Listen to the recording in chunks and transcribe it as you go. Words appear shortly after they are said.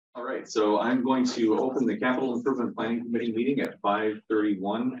All right, so I'm going to open the Capital Improvement Planning Committee meeting at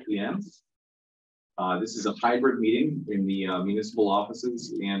 5:31 p.m. This is a hybrid meeting in the municipal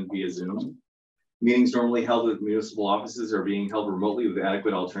offices and via Zoom. Meetings normally held at municipal offices are being held remotely with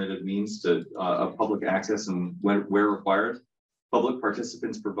adequate alternative means to of public access and where required. Public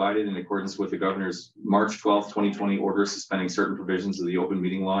participants provided in accordance with the Governor's March 12th, 2020 order suspending certain provisions of the Open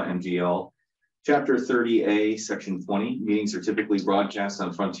Meeting Law, MGL. Chapter 30A, Section 20, meetings are typically broadcast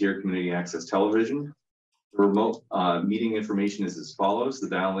on Frontier Community Access Television. The remote meeting information is as follows. The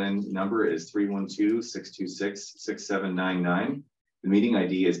dial-in number is 312-626-6799. The meeting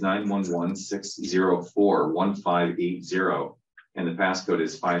ID is 911-604-1580, and the passcode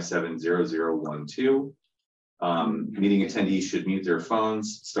is 570012. Meeting attendees should mute their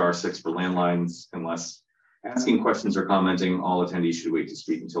phones, *6 for landlines, unless asking questions or commenting. All attendees should wait to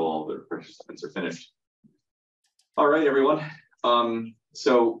speak until all the participants are finished. All right, everyone.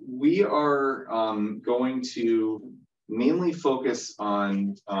 So we are going to mainly focus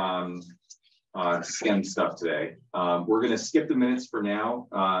on STEM stuff today. We're going to skip the minutes for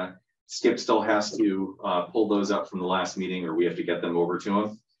now. Skip still has to pull those up from the last meeting, or we have to get them over to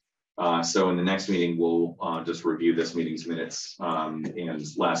him. So in the next meeting, we'll just review this meeting's minutes and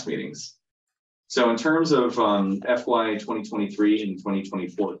last meetings. So in terms of FY 2023 and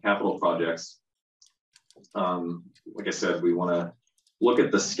 2024 capital projects, like I said, we want to look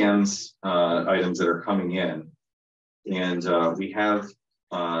at the SCEMS items that are coming in. And we have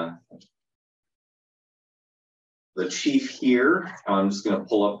the chief here. I'm just going to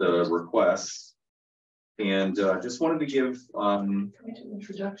pull up the requests. And just wanted to give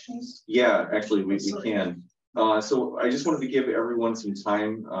introductions. Yeah, actually we can. So I just wanted to give everyone some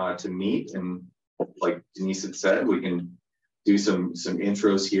time to meet, and like Denise had said, we can do some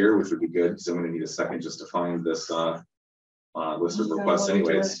intros here, which would be good because I'm going to need a second just to find this list of requests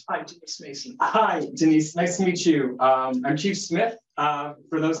anyways. Hi, Denise Mason. Hi, Denise. Nice to meet you. I'm Chief Smith. For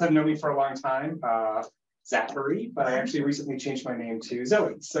those that have known me for a long time, Zachary, but I actually recently changed my name to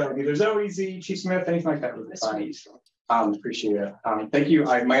Zoe. So either Zoe, Z, Chief Smith, anything like that would be fine. Appreciate it. Thank you.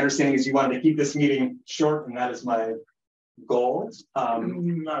 My understanding is you wanted to keep this meeting short, and that is my goal.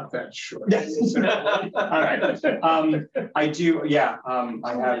 Not that short. All right. I do. Yeah.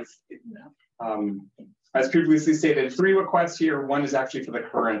 I have. As previously stated, 3 requests here. 1 is actually for the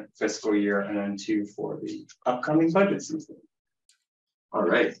current fiscal year, and then 2 for the upcoming budget season. All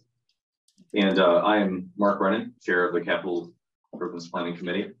right. And I am Mark Brennan, Chair of the Capital Improvements Planning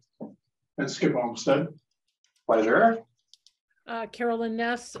Committee. And Skip Olmsted. Pleasure. Carolyn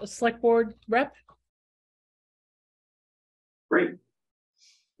Ness, a Select Board Rep. Great.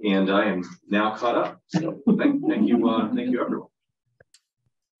 And I am now caught up. So thank you everyone.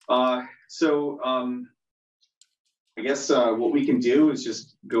 I guess what we can do is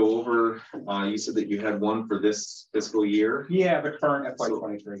just go over, you said that you had one for this fiscal year. Yeah, the current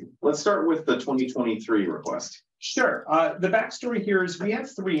FY23. Let's start with the 2023 request. Sure. The backstory here is we have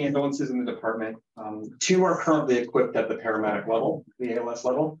 3 ambulances in the department. 2 are currently equipped at the paramedic level, the ALS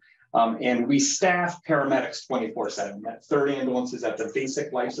level, and we staff paramedics 24/7. That 3rd ambulance is at the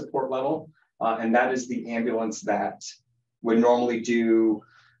basic life support level, and that is the ambulance that would normally do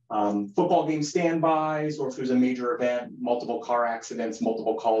football game standbys, or if there's a major event, multiple car accidents,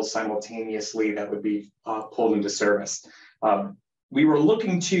 multiple calls simultaneously that would be pulled into service. We were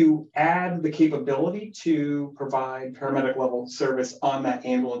looking to add the capability to provide paramedic level service on that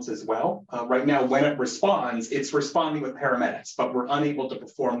ambulance as well. Right now, when it responds, it's responding with paramedics, but we're unable to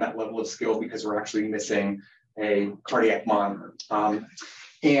perform that level of skill because we're actually missing a cardiac monitor.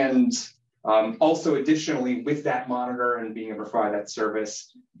 Also, additionally, with that monitor and being able to provide that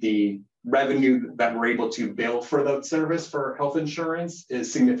service, the revenue that we're able to bill for that service for health insurance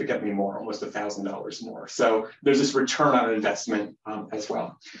is significantly more, almost $1,000 more. So there's this return on investment as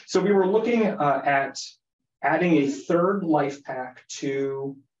well. So we were looking at adding a 3rd life pack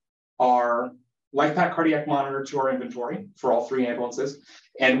to our life pack cardiac monitor to our inventory for all 3 ambulances.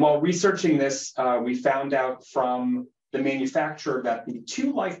 And while researching this, we found out from the manufacturer that the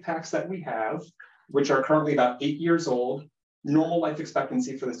 2 life packs that we have, which are currently about 8 years old, normal life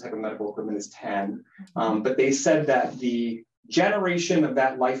expectancy for this type of medical equipment is 10. But they said that the generation of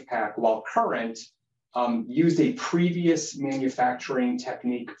that life pack, while current, used a previous manufacturing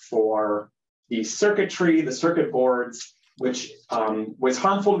technique for the circuitry, the circuit boards, which was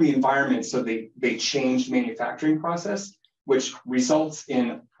harmful to the environment. So they changed manufacturing process, which results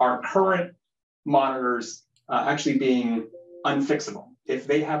in our current monitors actually being unfixable. If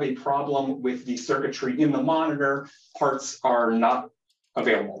they have a problem with the circuitry in the monitor, parts are not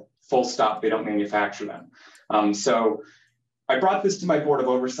available. Full stop, they don't manufacture them. So I brought this to my board of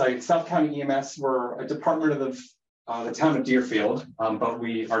oversight. South County EMS, we're a department of the town of Deerfield, but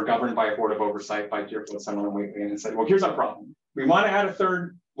we are governed by a board of oversight by Deerfield, Summerlin, and Whately, and said, well, here's our problem. We want to add a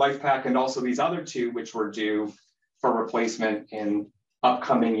third life pack and also these other two, which were due for replacement in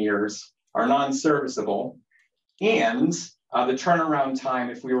upcoming years, are non-serviceable. And the turnaround time,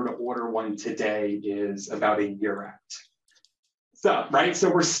 if we were to order one today, is about a year out. So, right,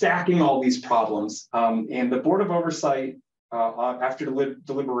 so we're stacking all these problems. And the Board of Oversight, after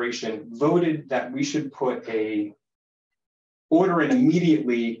deliberation, voted that we should put a order in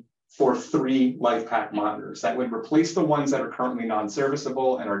immediately for 3 life pack monitors that would replace the ones that are currently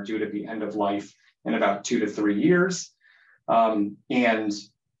non-serviceable and are due to be end of life in about 2 to 3 years, and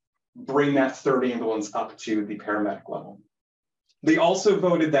bring that third ambulance up to the paramedic level. They also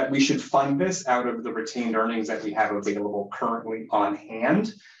voted that we should fund this out of the retained earnings that we have available currently on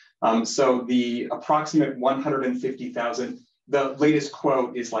hand. So the approximate 150,000, the latest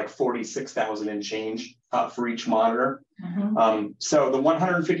quote is like 46,000 and change for each monitor. So the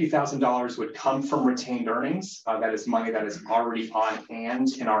 $150,000 would come from retained earnings. That is money that is already on hand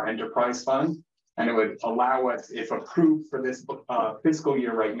in our enterprise fund. And it would allow us, if approved for this fiscal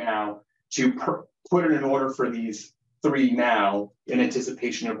year right now, to put in an order for these 3 now in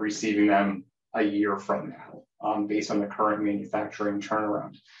anticipation of receiving them a year from now, based on the current manufacturing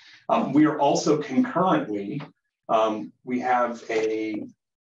turnaround. We are also concurrently, we have a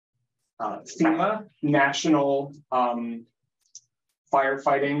FEMA national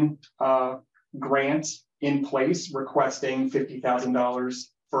firefighting grant in place requesting $50,000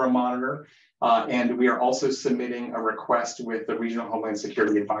 for a monitor. And we are also submitting a request with the Regional Homeland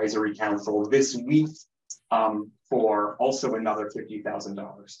Security Advisory Council this week for also another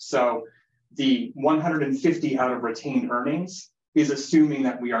 $50,000. So the 150 out of retained earnings is assuming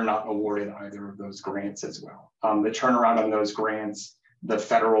that we are not awarded either of those grants as well. The turnaround on those grants, the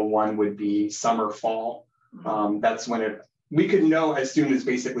federal one would be summer, fall. That's when we could know as soon as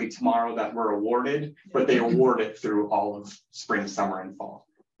basically tomorrow that we're awarded, but they award it through all of spring, summer, and fall.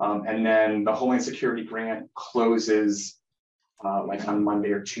 And then the Homeland Security grant closes like on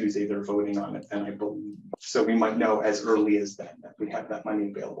Monday or Tuesday, they're voting on it, then I believe. So we might know as early as then that we have that money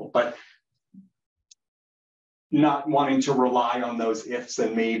available, but not wanting to rely on those ifs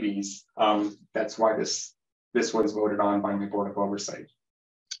and maybes. That's why this was voted on by my Board of Oversight.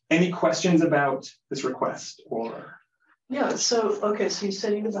 Any questions about this request or? Yeah, so, okay, so you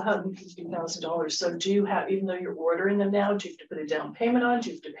said you have $150,000. So do you have, even though you're ordering them now, do you have to put a down payment on? Do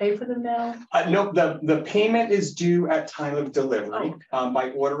you have to pay for them now? No, the payment is due at time of delivery.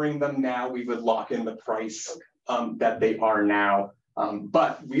 By ordering them now, we would lock in the price that they are now.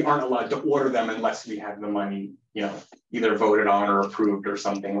 But we aren't allowed to order them unless we have the money, you know, either voted on or approved or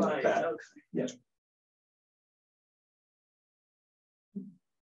something like that. Okay. Yeah.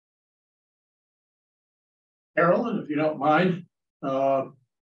 Carolyn, if you don't mind,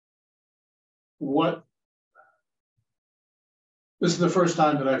 this is the first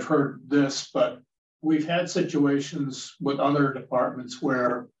time that I've heard this, but we've had situations with other departments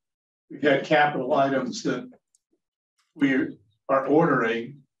where we've had capital items that we are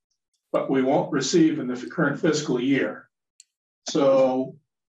ordering, but we won't receive in the current fiscal year. So,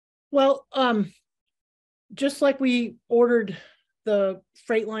 well, just like we ordered the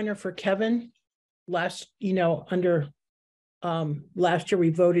Freightliner for Kevin last, under last year, we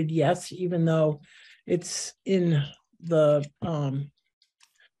voted yes, even though it's in the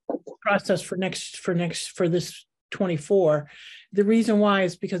process for this 24. The reason why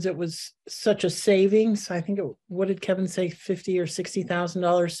is because it was such a savings. I think what did Kevin say, $50,000 or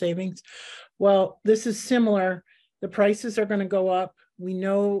 $60,000 savings? Well, this is similar. The prices are going to go up. We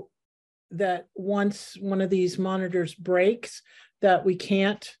know that once one of these monitors breaks, that we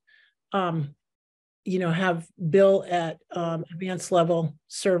can't have bill at advanced level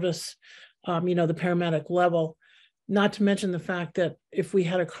service, the paramedic level, not to mention the fact that if we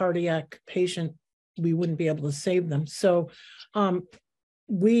had a cardiac patient, we wouldn't be able to save them. So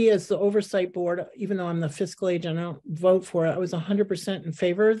we as the oversight board, even though I'm the fiscal agent, I don't vote for it, I was 100% in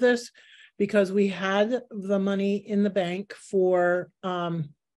favor of this because we had the money in the bank for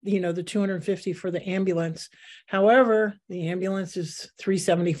the 250 for the ambulance. However, the ambulance is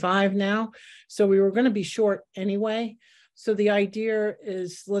 $375 now. So we were going to be short anyway. So the idea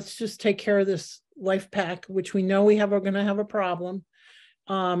is let's just take care of this life pack, which we know we're going to have a problem.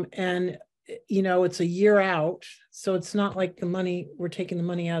 And it's a year out. So it's not like we're taking the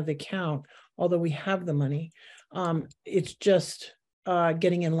money out of the account, although we have the money. It's just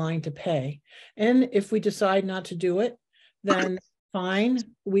getting in line to pay. And if we decide not to do it, then fine,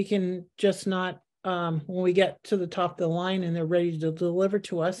 we can just not when we get to the top of the line and they're ready to deliver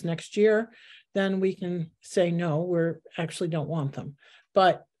to us next year, then we can say, no, we actually don't want them.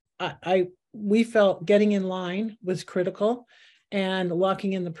 But we felt getting in line was critical, and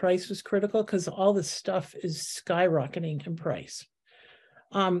locking in the price was critical because all this stuff is skyrocketing in price.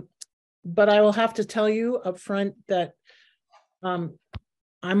 But I will have to tell you up front that I'm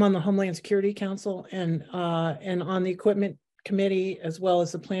on the Homeland Security Council and on the equipment committee, as well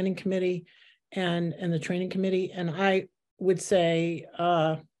as the planning committee and the training committee. And I would say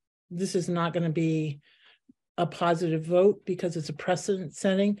this is not going to be a positive vote because it's a precedent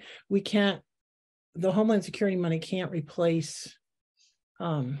setting. The Homeland Security money can't replace,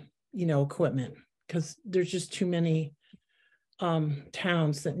 equipment, because there's just too many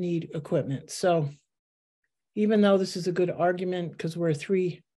towns that need equipment. So even though this is a good argument because we're a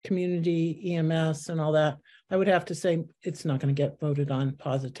 3 community EMS and all that, I would have to say it's not going to get voted on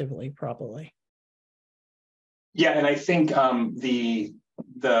positively, probably. Yeah, and I think the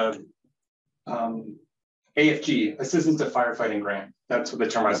AFG, Assistance to Firefighting Grant, that's what the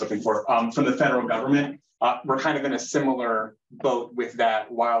term I was looking for, from the federal government. We're kind of in a similar boat with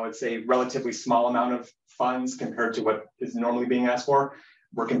that. While it's a relatively small amount of funds compared to what is normally being asked for,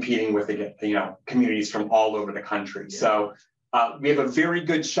 we're competing with, communities from all over the country. Yeah. So we have a very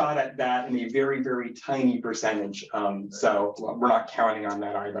good shot at that in a very, very tiny percentage. So we're not counting on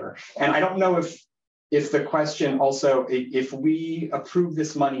that either. And I don't know if the question also, if we approve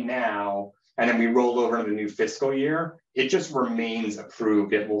this money now, and then we roll over into the new fiscal year, it just remains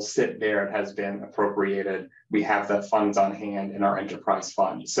approved. It will sit there. It has been appropriated. We have the funds on hand in our enterprise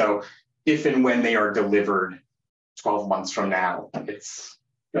fund. So if and when they are delivered 12 months from now, it's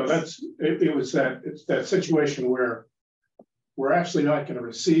that situation where we're actually not going to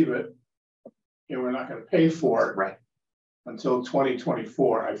receive it and we're not going to pay for it right until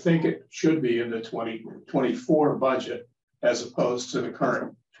 2024. I think it should be in the 2024 budget as opposed to the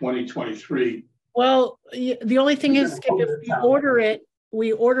current 2023. Well, the only thing is, if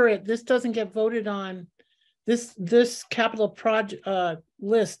we order it, this doesn't get voted on. This capital project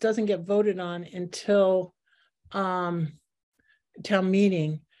list doesn't get voted on until town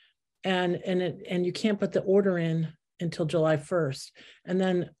meeting, and you can't put the order in until July 1st. And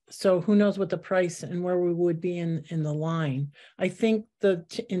then, so who knows what the price and where we would be in the line. I think the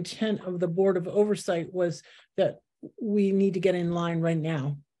intent of the Board of Oversight was that we need to get in line right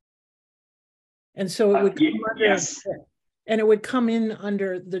now. And so it would come under, yes. And it would come in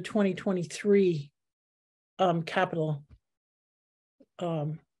under the 2023 capital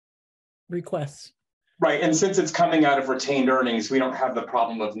requests. Right, and since it's coming out of retained earnings, we don't have the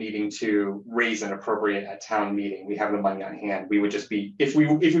problem of needing to raise and appropriate at town meeting. We have the money on hand. We would just be, if we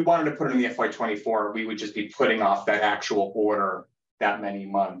wanted to put it in the FY24, we would just be putting off that actual order that many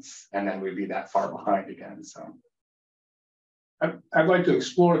months, and then we'd be that far behind again. So I'd like to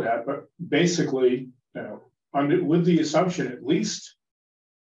explore that, but basically, with the assumption at least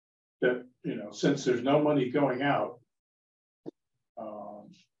that, since there's no money going out,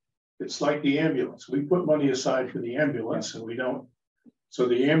 it's like the ambulance. We put money aside for the ambulance and we don't. So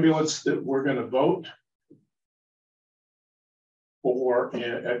the ambulance that we're going to vote for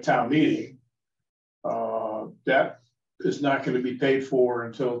at town meeting, that is not going to be paid for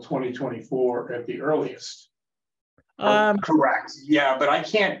until 2024 at the earliest. Correct. Yeah, but I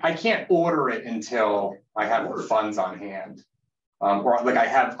can't order it until I have the funds on hand. Or like I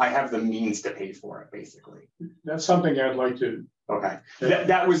have the means to pay for it, basically. That's something I'd like to. Okay,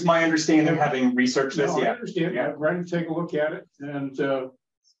 that was my understanding, having researched this. I understand. Yeah, I'm ready to take a look at it and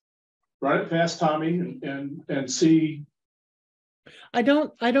run it past Tommy and see. I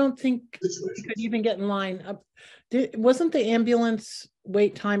don't think we could even get in line. Wasn't the ambulance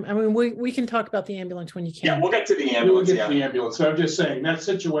wait time? I mean, we can talk about the ambulance when you can. Yeah, we'll get to the ambulance. We'll get to the ambulance. So I'm just saying that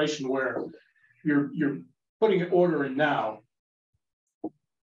situation where you're putting an order in now,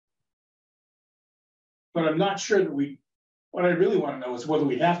 but I'm not sure that what I really want to know is whether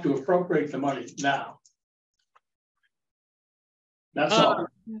we have to appropriate the money now. That's all.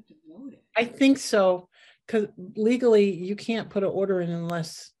 I think so, because legally you can't put an order in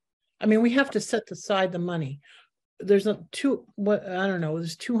unless, I mean, we have to set aside the money. There's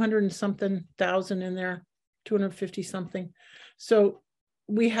there's 200 and something thousand in there, 250 something. So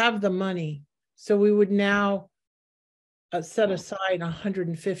we have the money. So we would now set aside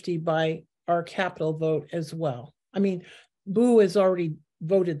 150 by our capital vote as well. I mean, Boo has already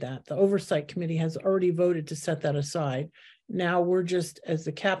voted that. The Oversight Committee has already voted to set that aside. Now we're just, as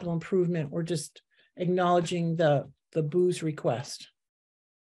the capital improvement, we're just acknowledging the Boo's request.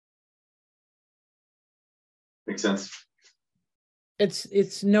 Makes sense.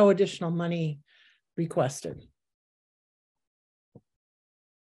 It's no additional money requested.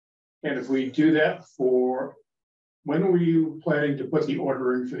 And if we do that when were you planning to put the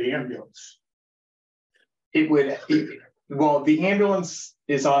order in for the ambulance? Well, the ambulance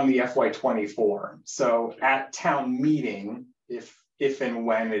is on the FY24. So at town meeting, if and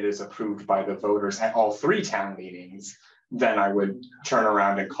when it is approved by the voters at all 3 town meetings, then I would turn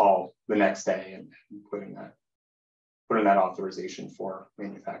around and call the next day and put in that authorization for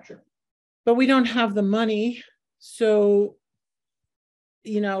manufacture. But we don't have the money, so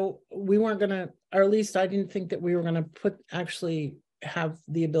we weren't gonna, or at least I didn't think that we were gonna actually have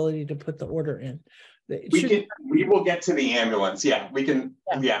the ability to put the order in. We will get to the ambulance. Yeah, we can.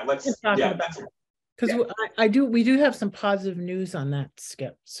 Yeah, let's talk about it. Because we do have some positive news on that,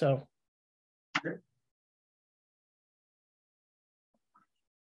 Skip. So. Okay.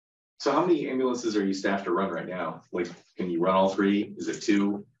 So how many ambulances are you staffed to run right now? Like, can you run all 3? Is it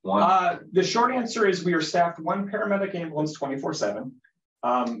 2, 1? The short answer is we are staffed 1 paramedic ambulance 24/7.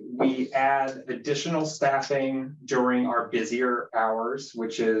 We add additional staffing during our busier hours,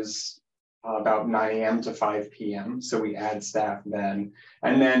 which is about 9 a.m. to 5 p.m. So we add staff then.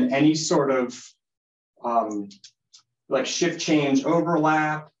 And then any sort of like shift change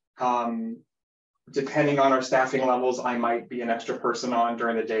overlap, depending on our staffing levels, I might be an extra person on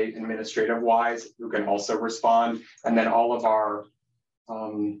during the day administrative wise who can also respond. And then all of our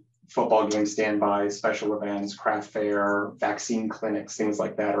football game standbys, special events, craft fair, vaccine clinics, things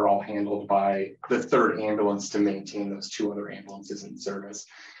like that are all handled by the 3rd ambulance to maintain those 2 other ambulances in service.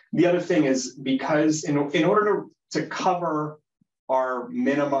 The other thing is because in order to cover our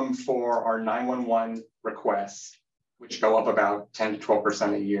minimum for our 911 requests, which go up about 10 to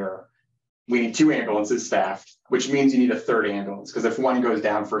 12% a year, we need 2 ambulances staffed, which means you need a 3rd ambulance, because if one goes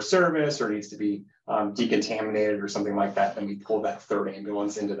down for service or needs to be decontaminated or something like that, then we pull that 3rd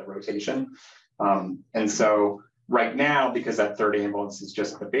ambulance into the rotation. And so right now, because that 3rd ambulance is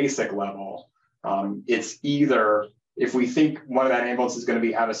just the basic level, it's either, if we think one of that ambulance is going to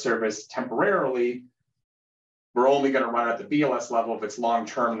be out of service temporarily, we're only going to run at the BLS level. If it's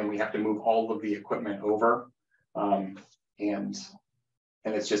long-term, then we have to move all of the equipment over. And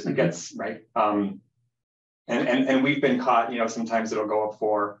it's just, it gets, right. And we've been caught, sometimes it'll go up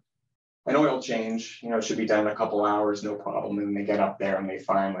for an oil change, it should be done in a couple hours, no problem. And they get up there and they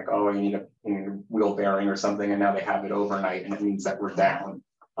find like, oh, you need a wheel bearing or something. And now they have it overnight. And it means that we're down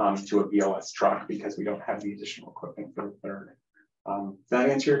to a BLS truck because we don't have the additional equipment for the 3rd. Does that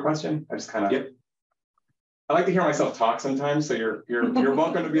answer your question? I just kind of, yep. I like to hear myself talk sometimes. So you're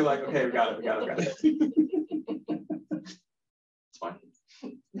welcome to be like, okay, we got it. It's fine.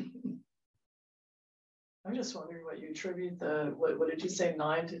 I'm just wondering what you attribute what did you say,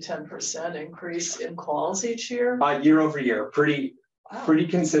 9 to 10% increase in calls each year? Year over year, pretty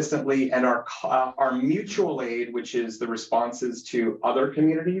consistently, and our mutual aid, which is the responses to other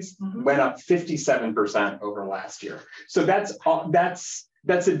communities, went up 57% over last year. So that's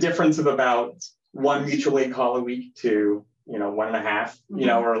a difference of about 1 mutual aid call a week to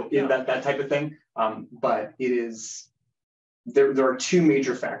 1.5, or that type of thing. But it is. There are 2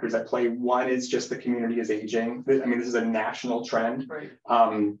 major factors at play. One is just the community is aging. I mean, this is a national trend. Right.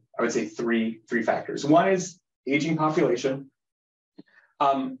 I would say three factors. One is aging population.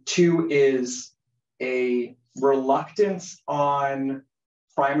 2 is a reluctance on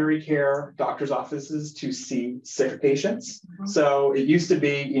primary care doctor's offices to see sick patients. So it used to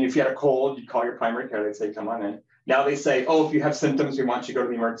be, if you had a cold, you'd call your primary care, they'd say, come on in. Now they say, oh, if you have symptoms, we want you to go to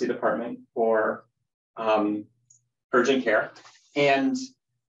the emergency department or urgent care. And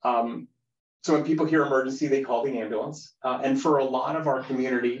so when people hear emergency, they call the ambulance. And for a lot of our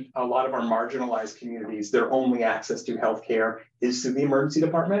community, a lot of our marginalized communities, their only access to healthcare is through the emergency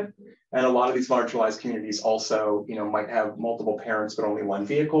department. And a lot of these marginalized communities also, might have multiple parents, but only 1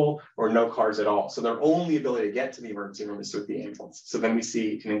 vehicle or no cars at all. So their only ability to get to the emergency room is with the ambulance. So then we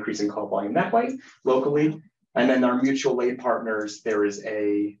see an increase in call volume that way, locally. And then our mutual aid partners, there is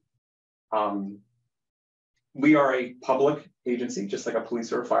we are a public agency, just like a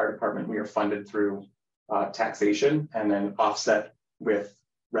police or a fire department. We are funded through taxation and then offset with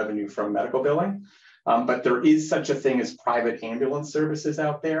revenue from medical billing. But there is such a thing as private ambulance services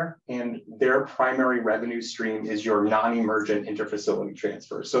out there, and their primary revenue stream is your non-emergent interfacility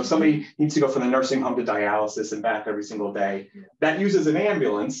transfer. So if somebody needs to go from the nursing home to dialysis and back every single day, that uses an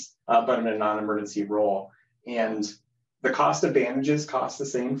ambulance, but in a non-emergency role. And the cost of bandages costs the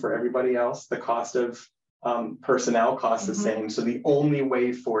same for everybody else. The cost of personnel costs the same. So the only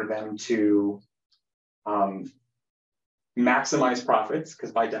way for them to maximize profits,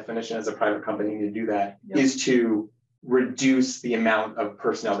 because by definition as a private company you need to do that, is to reduce the amount of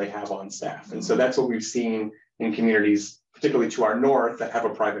personnel they have on staff. And so that's what we've seen in communities, particularly to our north, that have a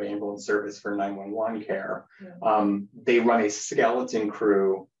private ambulance service for 911 care. They run a skeleton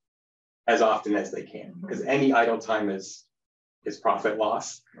crew as often as they can, because any idle time is profit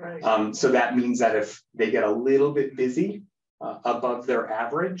loss. Right. So that means that if they get a little bit busy above their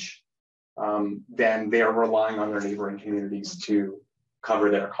average, then they're relying on their neighboring communities to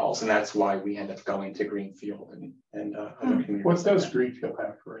cover their calls. And that's why we end up going to Greenfield and other communities. What does Greenfield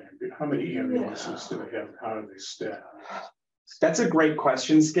have for ambulance? How many ambulances do they have? How do they staff? That's a great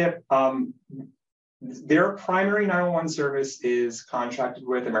question, Skip. Their primary 911 service is contracted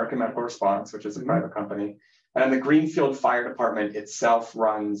with American Medical Response, which is a private company. And the Greenfield Fire Department itself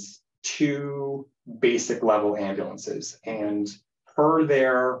runs 2 basic level ambulances. And per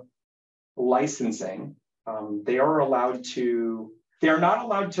their licensing, they are not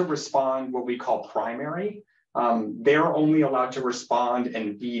allowed to respond what we call primary. They're only allowed to respond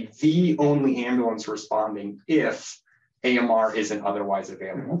and be the only ambulance responding if AMR isn't otherwise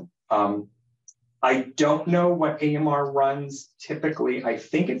available. I don't know what AMR runs typically. I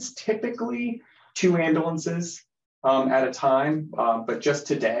think it's typically 2 ambulances at a time, but just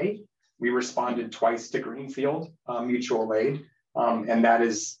today, we responded twice to Greenfield mutual aid. And that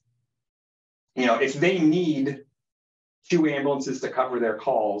is, if they need 2 ambulances to cover their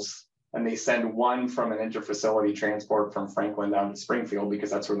calls and they send 1 from an interfacility transport from Franklin down to Springfield because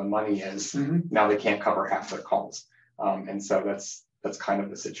that's where the money is, now they can't cover half their calls. And so that's kind of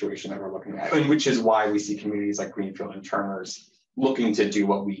the situation that we're looking at, and which is why we see communities like Greenfield and Turner's looking to do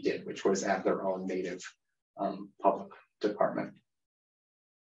what we did, which was add their own native public department.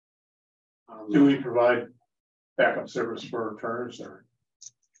 Do we provide backup service for Turner's? Or?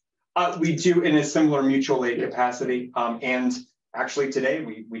 We do in a similar mutual aid capacity. And actually today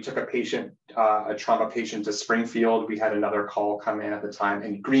we took a patient, a trauma patient to Springfield. We had another call come in at the time,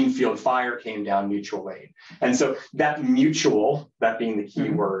 and Greenfield Fire came down mutual aid. And so that mutual, that being the key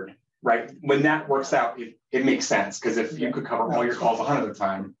word, right? When that works out, it makes sense, because if you could cover all your calls 100 of the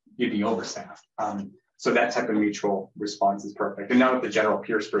time, you'd be overstaffed. So that type of mutual response is perfect. And now that the General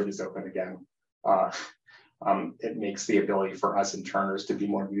Pierce Bridge is open again, it makes the ability for us and Turner's to be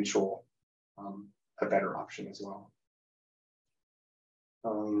more mutual a better option as well.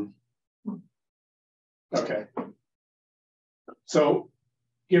 Okay. So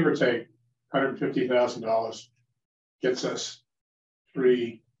give or take $150,000 gets us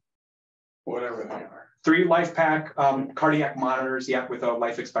 3, whatever they are. 3 life pack cardiac monitors, with a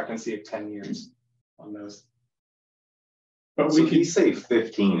life expectancy of 10 years on those. But so we can say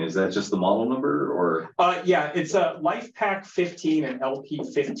 15. Is that just the model number, or? Yeah, it's a life pack 15 and LP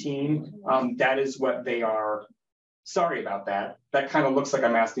 15. That is what they are. Sorry about that. That kind of looks like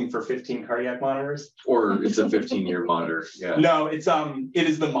I'm asking for 15 cardiac monitors. Or it's a 15-year monitor. Yeah. No, it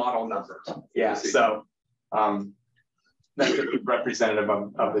is the model number. Yeah. So that's representative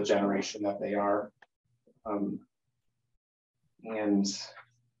of the generation that they are. And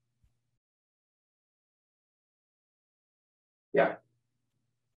yeah.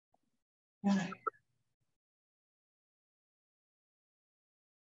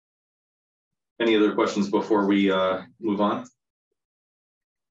 Any other questions before we move on?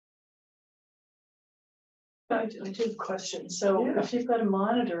 I do have a question. So if you've got a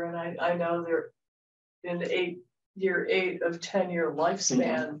monitor, and I know they're in year 8 of 10-year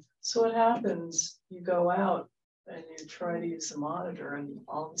lifespan, so what happens? You go out and you try to use the monitor, and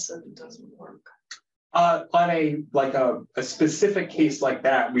all of a sudden it doesn't work. On a specific case like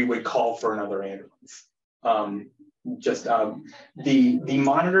that, we would call for another ambulance. The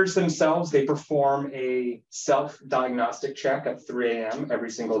monitors themselves, they perform a self-diagnostic check at 3 a.m. every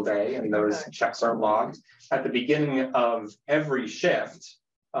single day, and those checks are logged. At the beginning of every shift,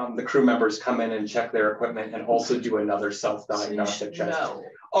 the crew members come in and check their equipment and also do another self-diagnostic check.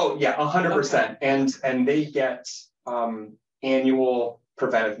 Oh yeah, 100%. And they get annual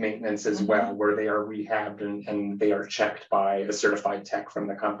preventive maintenance as well, where they are rehabbed and they are checked by a certified tech from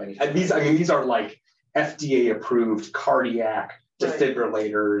the company. And these are like FDA approved cardiac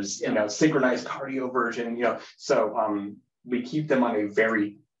defibrillators, synchronized cardioversion, so we keep them on a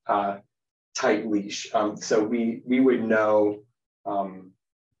very tight leash. So we would know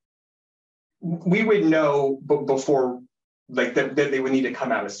before, like that they would need to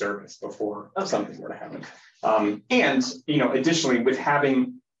come out of service before something were to happen. And additionally, with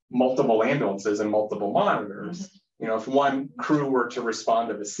having multiple ambulances and multiple monitors, if one crew were to respond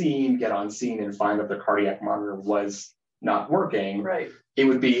to the scene, get on scene and find that the cardiac monitor was not working, it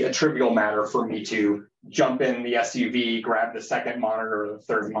would be a trivial matter for me to jump in the SUV, grab the second monitor or the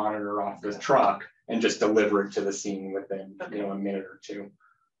third monitor off the truck and just deliver it to the scene within a minute or two.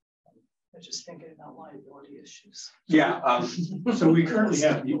 I'm just thinking about liability issues. Yeah. So we currently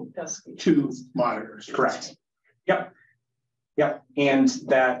have 2 monitors. Correct. Yep. Yep. And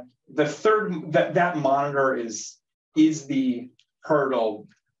that the third that monitor is the hurdle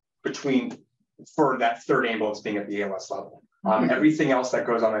for that third ambulance being at the ALS level. Everything else that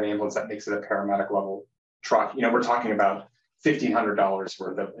goes on an ambulance that makes it a paramedic level truck, we're talking about $1,500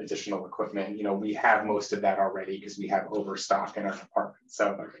 worth of additional equipment. We have most of that already because we have overstock in our department.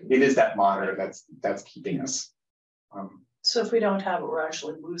 So it is that monitor that's keeping us. So if we don't have it, we're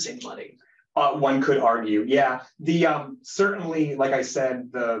actually losing money. One could argue, yeah. Certainly, like I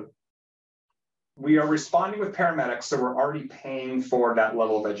said, we are responding with paramedics, so we're already paying for that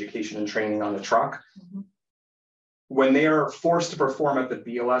level of education and training on the truck. When they are forced to perform at the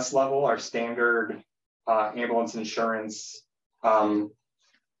BLS level, our standard ambulance insurance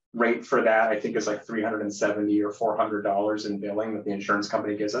rate for that, I think, is like $370 or $400 in billing that the insurance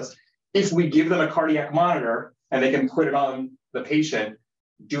company gives us. If we give them a cardiac monitor and they can put it on the patient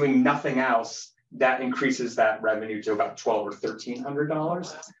doing nothing else, that increases that revenue to about $1,200 or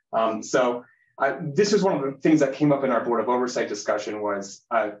 $1,300. So this is one of the things that came up in our Board of Oversight discussion was,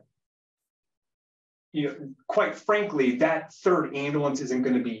 quite frankly, that third ambulance isn't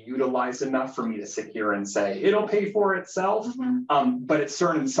going to be utilized enough for me to sit here and say it'll pay for itself. But it's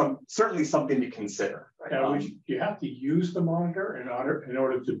certainly something to consider. Now, you have to use the monitor in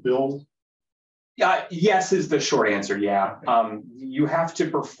order to build. Yes, is the short answer. Yeah, you have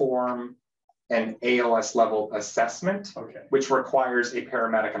to perform an ALS level assessment, which requires a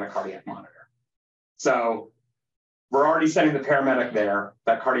paramedic and a cardiac monitor. So we're already sending the paramedic there,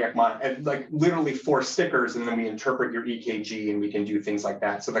 that cardiac monitor, and like literally 4 stickers, and then we interpret your EKG and we can do things like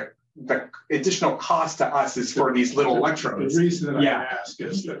that. So the additional cost to us is for these little electrodes. The reason that I ask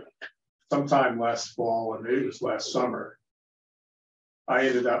is that sometime last fall, and maybe it was last summer, I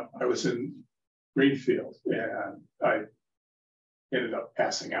was in Deerfield and I ended up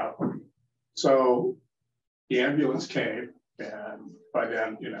passing out. So the ambulance came, and by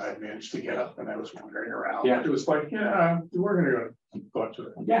then, I managed to get up and I was wandering around. It was like, we're going to go up to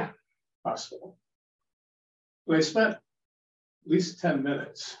the hospital. They spent at least 10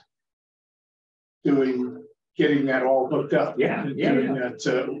 minutes getting that all hooked up. Doing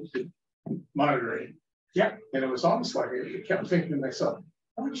that monitoring. And it was almost like I kept thinking to myself,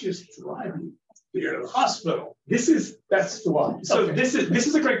 why don't you just drive me to the hospital? That's the one. So this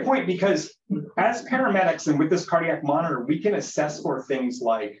is a great point, because as paramedics and with this cardiac monitor, we can assess for things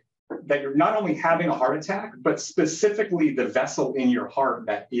like that you're not only having a heart attack, but specifically the vessel in your heart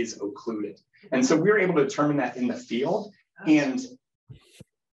that is occluded. And so we're able to determine that in the field. And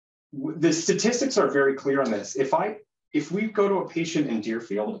the statistics are very clear on this. If we go to a patient in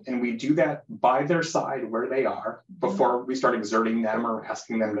Deerfield and we do that by their side where they are before we start exerting them or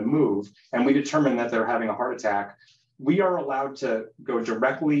asking them to move, and we determine that they're having a heart attack, we are allowed to go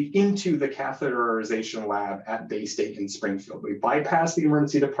directly into the catheterization lab at Bay State in Springfield. We bypass the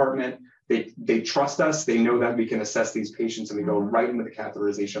emergency department. They trust us. They know that we can assess these patients, and we go right into the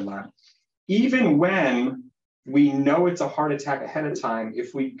catheterization lab. Even when we know it's a heart attack ahead of time,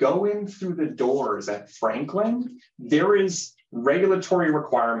 if we go in through the doors at Franklin, there is regulatory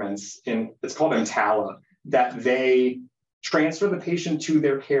requirements it's called EMTALA, that they transfer the patient to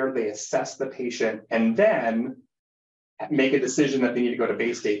their care, they assess the patient, and then make a decision that they need to go to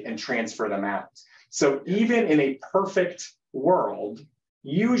Bay State and transfer them out. So even in a perfect world,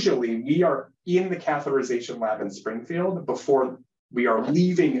 usually we are in the catheterization lab in Springfield before we are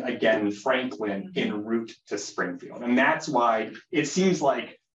leaving again Franklin en route to Springfield. And that's why it seems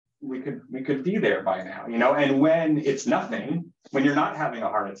like we could be there by now, and when it's nothing, when you're not having a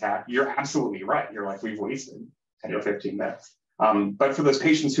heart attack, you're absolutely right. You're like, we've wasted 10 or 15 minutes. But for those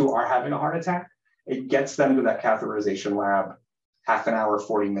patients who are having a heart attack, it gets them to that catheterization lab half an hour,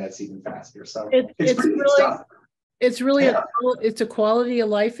 40 minutes, even faster. So it's pretty good stuff. It's really it's a quality of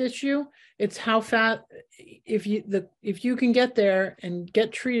life issue. It's how fast, if you can get there and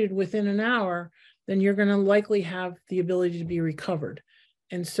get treated within an hour, then you're going to likely have the ability to be recovered.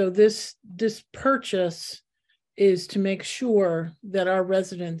 And so this purchase is to make sure that our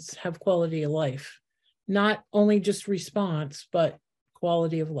residents have quality of life, not only just response, but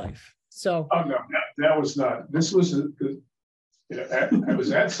quality of life. So no, that was not. This was I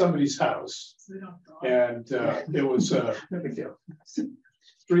was at somebody's house, and it was a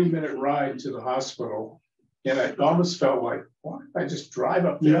 3-minute ride to the hospital, and I almost felt like, why don't I just drive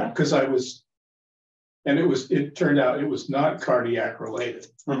up there? Because it turned out it was not cardiac related.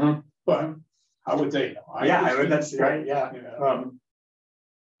 But how would they know? That's right. Yeah.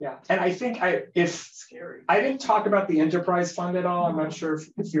 Yeah, and I think Scary. I didn't talk about the enterprise fund at all. I'm not sure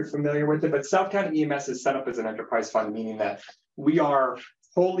if you're familiar with it, but South County EMS is set up as an enterprise fund, meaning that we are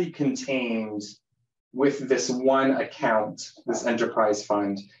wholly contained with this one account, this enterprise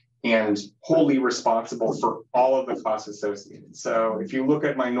fund, and wholly responsible for all of the costs associated. So if you look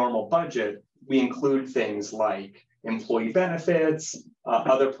at my normal budget, we include things like employee benefits,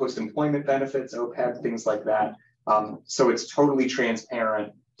 other post-employment benefits, OPEB, things like that. So it's totally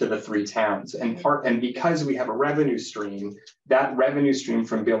transparent to the 3 towns. And because we have a revenue stream, that revenue stream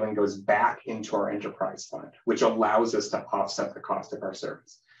from billing goes back into our enterprise fund, which allows us to offset the cost of our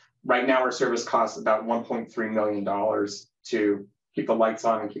service. Right now, our service costs about $1.3 million to keep the lights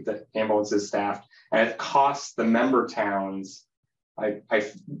on and keep the ambulances staffed. And it costs the member towns, I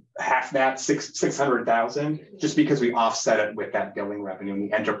half that, $600,000, just because we offset it with that billing revenue, and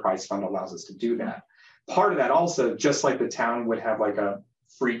the enterprise fund allows us to do that. Part of that also, just like the town would have like a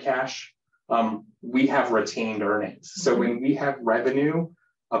free cash, we have retained earnings. So when we have revenue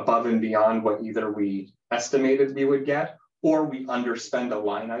above and beyond what either we estimated we would get, or we underspend a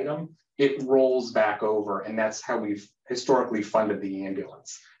line item, it rolls back over. And that's how we've historically funded the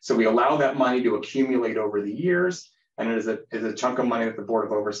ambulance. So we allow that money to accumulate over the years. And it is a chunk of money that the Board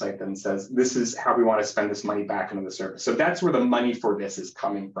of Oversight then says, this is how we want to spend this money back into the service. So that's where the money for this is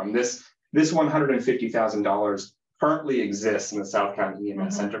coming from. This $150,000 currently exists in the South County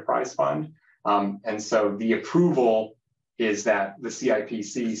EMS Enterprise Fund. And so the approval is that the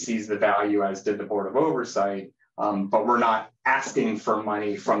CIPC sees the value, as did the Board of Oversight, but we're not asking for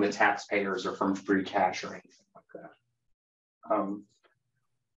money from the taxpayers or from free cash or anything like that.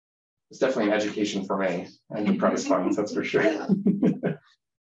 It's definitely an education for me, enterprise funds, that's for sure.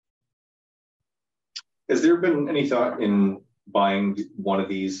 Has there been any thought in buying one of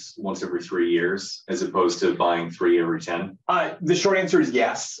these once every 3 years, as opposed to buying 3 every 10? The short answer is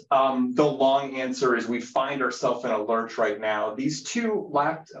yes. The long answer is we find ourselves in a lurch right now. These two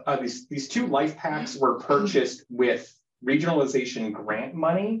life packs were purchased with regionalization grant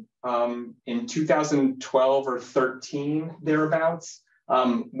money in 2012 or 13, thereabouts.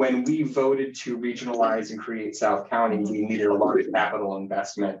 When we voted to regionalize and create South County, we needed a large capital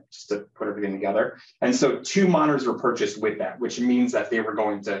investment just to put everything together. And so 2 monitors were purchased with that, which means that they were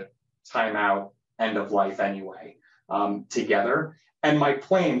going to time out end of life anyway, together. And my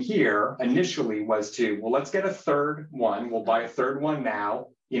plan here initially was to, well, let's get a 3rd one. We'll buy a 3rd one now.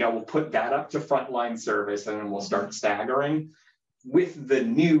 We'll put that up to frontline service, and then we'll start staggering. With the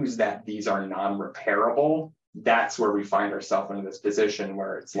news that these are non-repairable, that's where we find ourselves in this position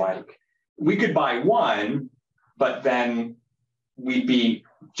where it's like, we could buy one, but then we'd be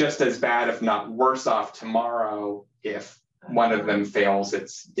just as bad, if not worse off tomorrow if one of them fails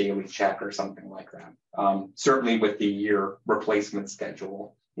its daily check or something like that. Certainly with the year replacement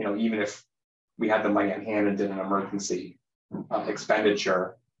schedule, even if we had the money at hand and did an emergency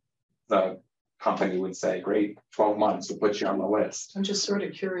expenditure, the company would say, great, 12 months to put you on the list. I'm just sort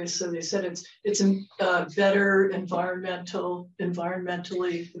of curious. So they said it's better environmental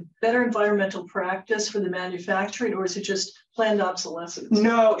practice for the manufacturing, or is it just planned obsolescence?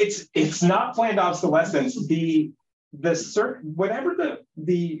 No, it's not planned obsolescence. Whatever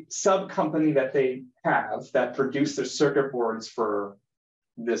the sub company that they have that produce the circuit boards for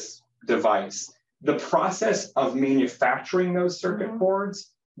this device, the process of manufacturing those circuit boards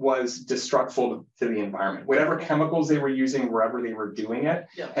was destructive to the environment, whatever chemicals they were using, wherever they were doing it.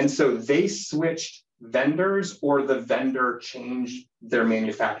 Yeah. And so they switched vendors, or the vendor changed their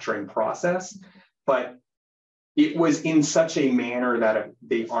manufacturing process, but it was in such a manner that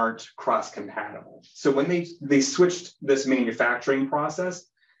they aren't cross-compatible. So when they switched this manufacturing process,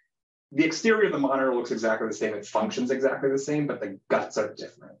 the exterior of the monitor looks exactly the same, it functions exactly the same, but the guts are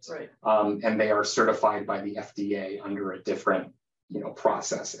different. Right. And they are certified by the FDA under a different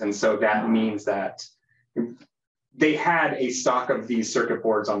process. And so that means that they had a stock of these circuit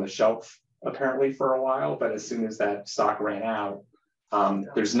boards on the shelf apparently for a while, but as soon as that stock ran out,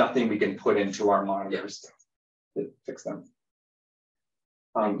 there's nothing we can put into our monitors to fix them.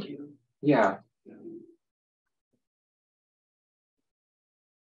 Thank you. Yeah.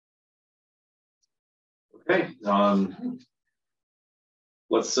 Okay,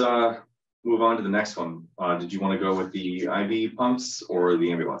 let's move on to the next one. Did you want to go with the IV pumps or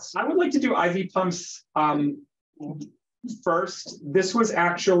the ambulance? I would like to do IV pumps first. This was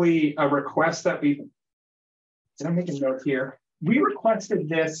actually a request that did I make a note here? We requested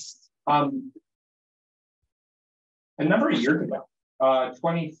this a number of years ago,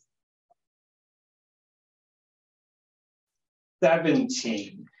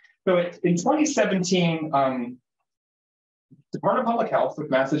 2017. So in 2017, Department of Public Health of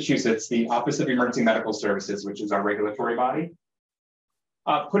Massachusetts, the Office of Emergency Medical Services, which is our regulatory body,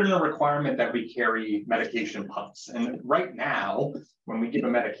 put in a requirement that we carry medication pumps. And right now, when we give a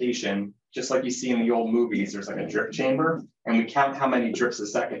medication, just like you see in the old movies, there's like a drip chamber, and we count how many drips a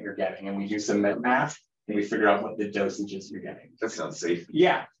second you're getting, and we do some math, and we figure out what the dosages you're getting. That sounds safe.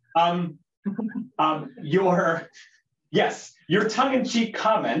 Yeah. Your tongue-in-cheek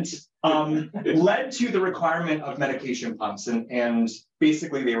comment led to the requirement of medication pumps, and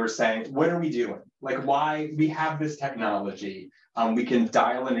basically they were saying, what are we doing? Like, why we have this technology? We can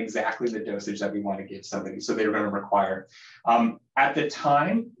dial in exactly the dosage that we want to give somebody. So they were going to require. At the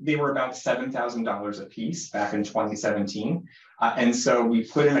time, they were about $7,000 a piece back in 2017. And so we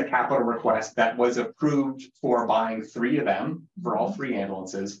put in a capital request that was approved for buying 3 of them for all 3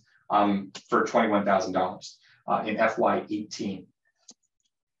 ambulances for $21,000 in FY18.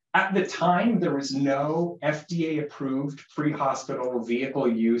 At the time, there was no FDA-approved pre-hospital vehicle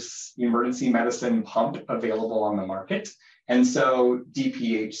use emergency medicine pump available on the market. And so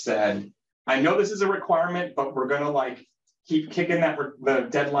DPH said, I know this is a requirement, but we're going to keep kicking the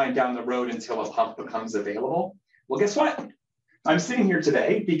deadline down the road until a pump becomes available. Well, guess what? I'm sitting here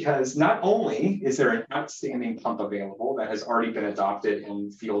today because not only is there an outstanding pump available that has already been adopted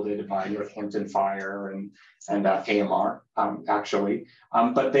and fielded by Northampton Fire and AMR, actually,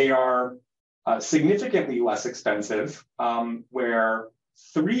 but they are significantly less expensive, where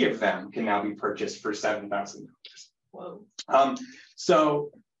 3 of them can now be purchased for $7,000. Whoa.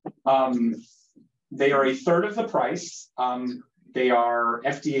 They are a third of the price. They are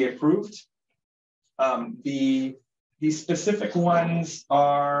FDA approved. The specific ones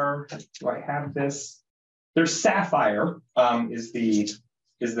are, do I have this? There's Sapphire is the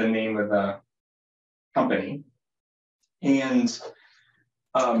name of the company. And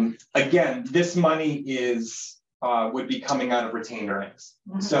again, this money is would be coming out of retained earnings.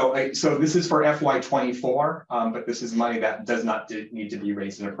 Mm-hmm. So this is for FY24, but this is money that does not need to be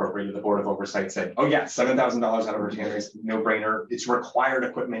raised and appropriated. The Board of Oversight said, oh yeah, $7,000 out of retained earnings, no brainer. It's required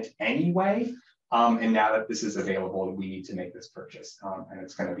equipment anyway. And now that this is available, we need to make this purchase. And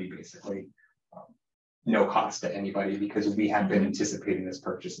it's going to be basically no cost to anybody because we have been anticipating this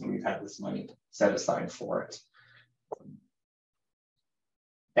purchase and we've had this money set aside for it.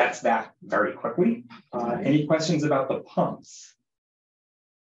 That's that very quickly. Any questions about the pumps?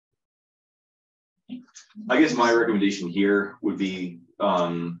 I guess my recommendation here would be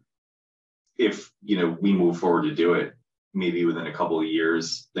if we move forward to do it, maybe within a couple of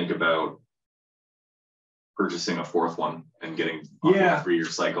years, think about purchasing a 4th one and getting on a 3-year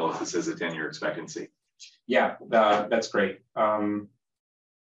cycle if this is a 10-year expectancy. Yeah, that's great.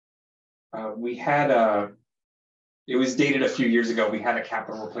 We had it was dated a few years ago. We had a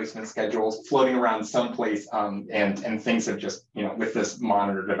capital replacement schedule floating around someplace, and things have just, with this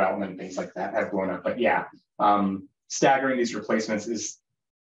monitor development, things like that have blown up. But yeah, staggering these replacements is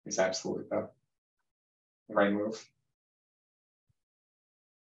absolutely the right move.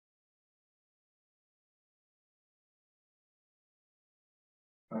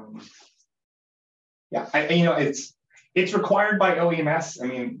 Yeah, it's required by OEMS. I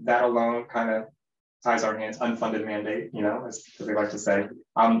mean, that alone kind of ties our hands, unfunded mandate, as they like to say.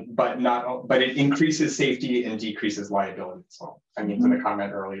 But it increases safety and decreases liability as well. I mean, to the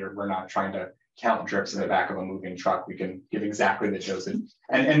comment earlier, we're not trying to count drips in the back of a moving truck. We can give exactly the dosage.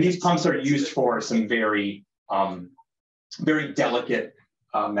 And these pumps are used for some very, very delicate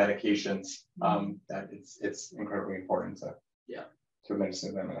medications that it's incredibly important to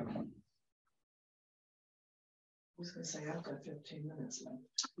administer them in a pump. I was going to say I've got 15 minutes left.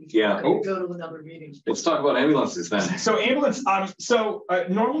 Yeah. Go to another meeting. Let's talk about ambulances then. So ambulance.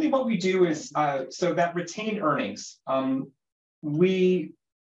 Normally what we do is so that retained earnings. We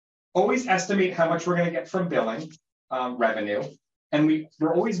always estimate how much we're going to get from billing revenue, and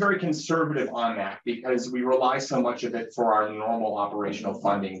we're always very conservative on that because we rely so much of it for our normal operational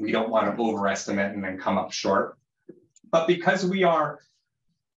funding. We don't want to overestimate and then come up short. But because we are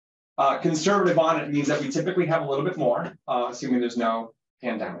conservative on it, means that we typically have a little bit more, assuming there's no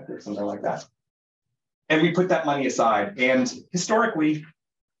pandemic or something like that. And we put that money aside. And historically,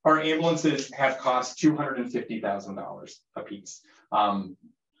 our ambulances have cost $250,000 a piece.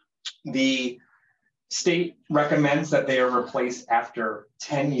 The state recommends that they are replaced after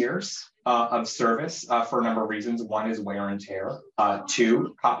 10 years of service for a number of reasons. One is wear and tear.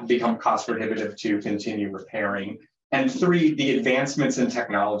 2, become cost prohibitive to continue repairing. And 3, the advancements in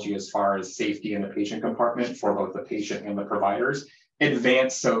technology as far as safety in the patient compartment for both the patient and the providers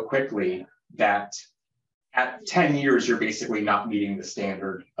advance so quickly that at 10 years, you're basically not meeting the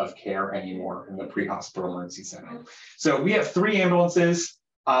standard of care anymore in the pre-hospital emergency center. So we have 3 ambulances.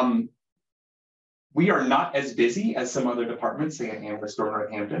 We are not as busy as some other departments, say an ambulance store in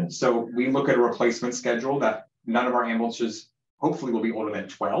Northampton. So we look at a replacement schedule that none of our ambulances hopefully will be older than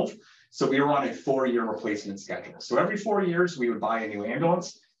 12. So we were on a 4-year replacement schedule. So every 4 years, we would buy a new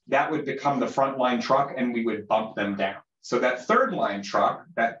ambulance. That would become the frontline truck and we would bump them down. So that 3rd line truck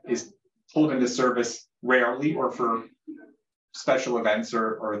that is pulled into service rarely or for special events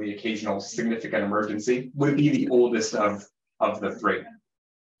or the occasional significant emergency would be the oldest of the 3.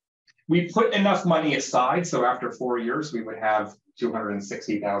 We put enough money aside, so after 4 years, we would have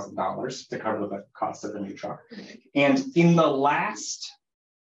 $260,000 to cover the cost of the new truck. And in the last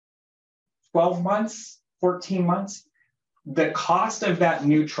 12 months, 14 months, the cost of that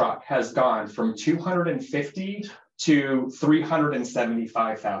new truck has gone from $250,000 to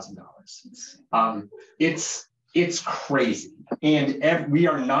 $375,000. It's crazy. And we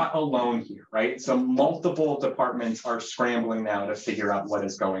are not alone here, right? So multiple departments are scrambling now to figure out what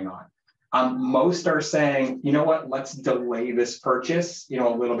is going on. Most are saying, you know what, let's delay this purchase, a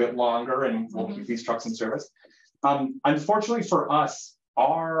little bit longer and we'll keep these trucks in service. Unfortunately for us,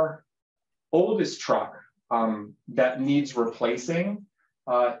 our oldest truck that needs replacing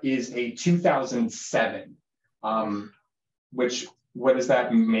is a 2007, which, what does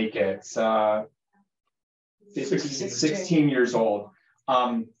that make it? 16 years old.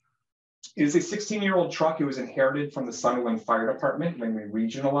 It is a 16-year-old truck. It was inherited from the Sunderland Fire Department when we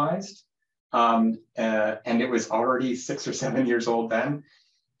regionalized. And it was already 6 or 7 years old then.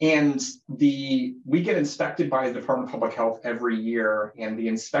 And we get inspected by the Department of Public Health every year. And the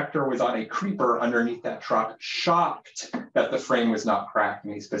inspector was on a creeper underneath that truck, shocked that the frame was not cracked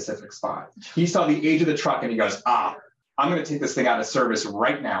in a specific spot. He saw the age of the truck and he goes, I'm going to take this thing out of service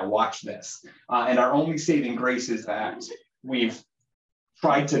right now. Watch this. And our only saving grace is that we've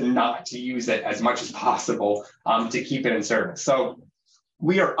tried to not to use it as much as possible to keep it in service. So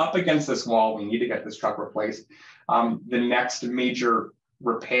we are up against this wall. We need to get this truck replaced. The next major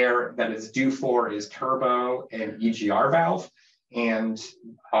repair that is due for is turbo and EGR valve. And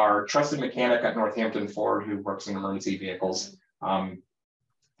our trusted mechanic at Northampton Ford, who works in emergency vehicles,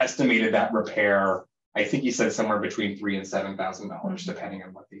 estimated that repair, I think he said somewhere between $3,000 and $7,000, depending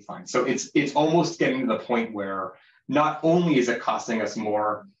on what they find. So it's almost getting to the point where not only is it costing us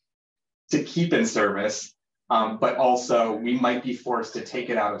more to keep in service, but also we might be forced to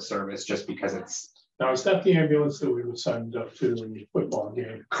take it out of service just because it's. Now, is that the ambulance that we would send up to the football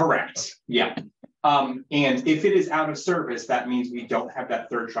game? Correct. Yeah. And if it is out of service, that means we don't have that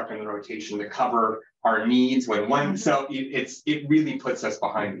 3rd truck in the rotation to cover our needs when one. So it really puts us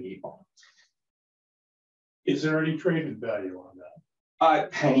behind the 8 ball. Is there any traded value on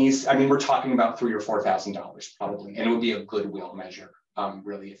that? Pennies. I mean, we're talking about $3,000 or $4,000 probably, and it would be a goodwill measure.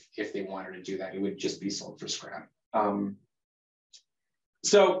 Really, if they wanted to do that, it would just be sold for scrap.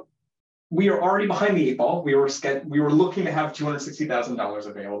 So we are already behind the 8 ball. We were looking to have $260,000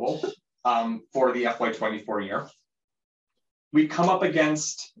 available for the FY24 year. We come up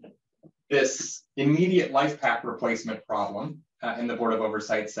against this immediate life pack replacement problem. And the Board of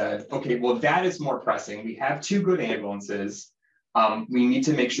Oversight said, okay, well, that is more pressing. We have 2 good ambulances. We need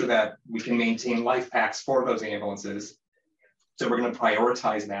to make sure that we can maintain life packs for those ambulances. So we're going to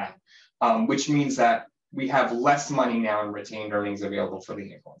prioritize that, which means that we have less money now in retained earnings available for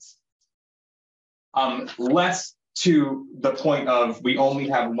the ambulance. Less to the point of we only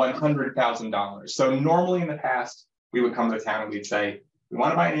have $100,000. So normally in the past, we would come to the town and we'd say, we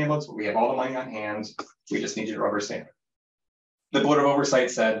want to buy an ambulance, but we have all the money on hand. We just need you to rubber stamp it. The Board of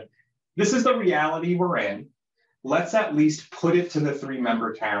Oversight said, this is the reality we're in. Let's at least put it to the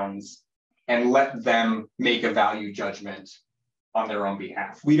 3-member towns and let them make a value judgment on their own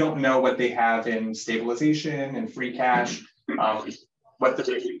behalf. We don't know what they have in stabilization and free cash, what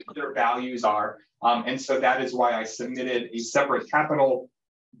their values are. And so that is why I submitted a separate capital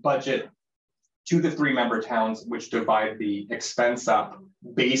budget to the 3-member towns, which divide the expense up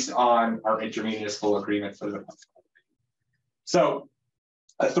based on our intermunicipal agreement for the. So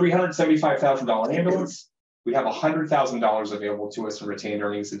a $375,000 ambulance, we have $100,000 available to us in retained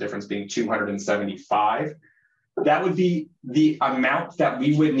earnings, the difference being $275,000. That would be the amount that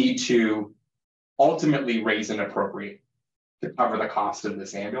we would need to ultimately raise and appropriate to cover the cost of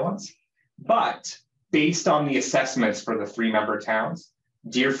this ambulance. But based on the assessments for the 3-member towns,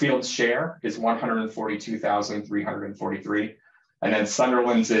 Deerfield's share is $142,343. And then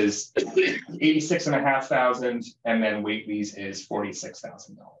Sunderland's is $86,500, and then Whately's is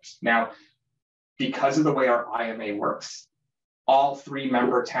 $46,000. Now, because of the way our IMA works, all 3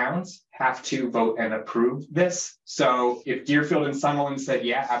 member towns have to vote and approve this. So if Deerfield and Summerlin said,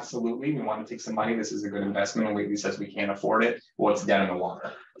 yeah, absolutely, we want to take some money, this is a good investment, and Whately says we can't afford it, well, it's dead in the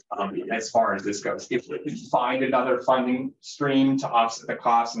water. As far as this goes, if we could find another funding stream to offset the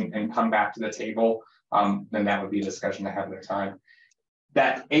costs and come back to the table, then that would be a discussion to have at the time.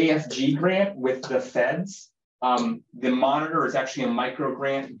 That AFG grant with the feds, the monitor is actually a micro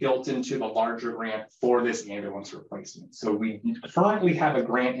grant built into the larger grant for this ambulance replacement. So we currently have a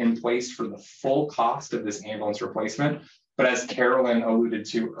grant in place for the full cost of this ambulance replacement. But as Carolyn alluded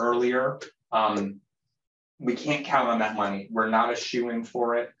to earlier, we can't count on that money. We're not a shoo-in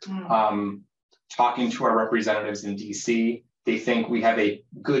for it. Talking to our representatives in DC, they think we have a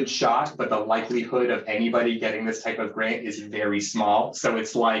good shot, but the likelihood of anybody getting this type of grant is very small. So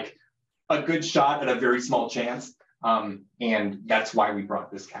it's like a good shot at a very small chance. And that's why we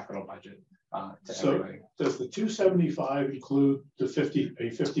brought this capital budget to everybody. Does the 275 include the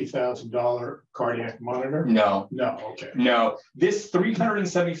 $50,000 cardiac monitor? No. No, okay. No, this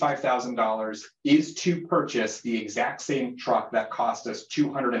 $375,000 is to purchase the exact same truck that cost us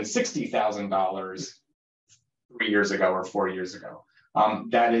 $260,000 3 years ago or 4 years ago.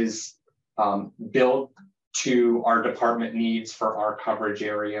 That is built to our department needs for our coverage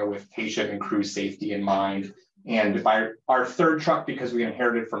area with patient and crew safety in mind. And by our 3rd truck, because we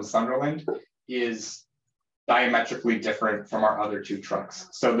inherited from Sunderland, is diametrically different from our other 2 trucks.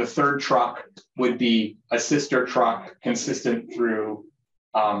 So the 3rd truck would be a sister truck consistent through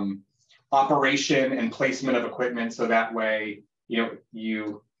operation and placement of equipment. So that way, you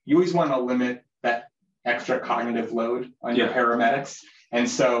always want to limit that extra cognitive load on your paramedics. And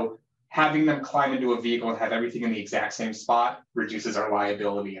so having them climb into a vehicle and have everything in the exact same spot reduces our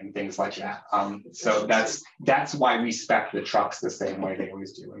liability and things like that. So that's why we spec the trucks the same way they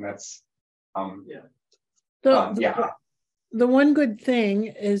always do. And that's, The one good thing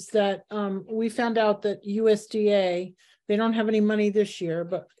is that we found out that USDA, they don't have any money this year,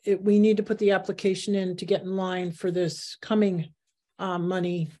 but we need to put the application in to get in line for this coming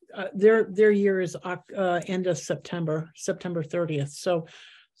money. Their year is end of September 30th. So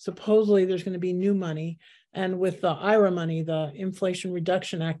supposedly there's going to be new money. And with the IRA money, the Inflation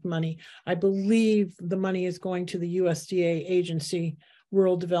Reduction Act money, I believe the money is going to the USDA agency,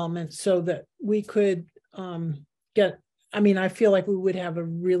 Rural Development, so that we could I feel like we would have a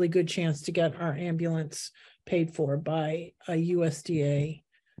really good chance to get our ambulance paid for by a USDA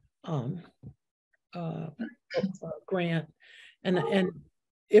grant. And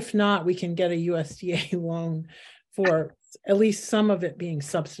if not, we can get a USDA loan for at least some of it being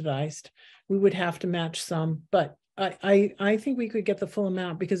subsidized. We would have to match some, but I think we could get the full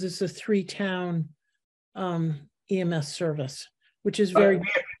amount because it's a 3-town EMS service, which is very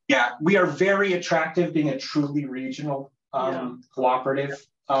we are very attractive being a truly regional cooperative.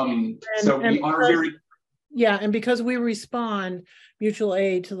 And because we respond mutual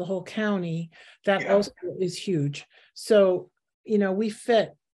aid to the whole county, that also is huge. So we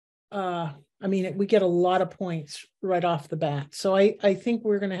fit we get a lot of points right off the bat. So I think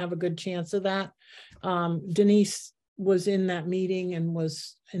we're going to have a good chance of that. Denise was in that meeting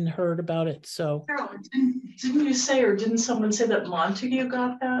and heard about it. So Carolyn, didn't you say, or didn't someone say that Montague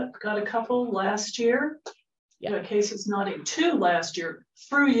got a couple last year? Yeah, cases nodding 2 last year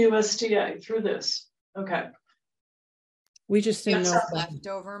through USDA through this. Okay. We just didn't know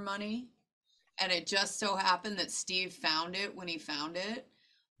leftover money. And it just so happened that Steve found it when he found it.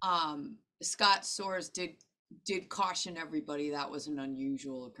 Scott Soares did caution everybody that was an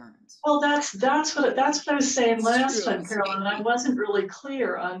unusual occurrence. Well, that's what I was saying last time, Carolyn, and I wasn't really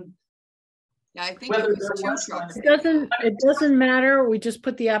clear on. Yeah, I think whether it was 2 trucks. It doesn't matter. We just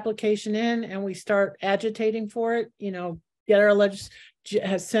put the application in and we start agitating for it. Get our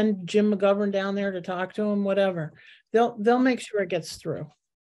send Jim McGovern down there to talk to him. Whatever, they'll make sure it gets through.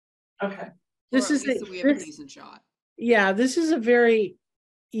 Okay. We have a decent shot. Yeah, this is a very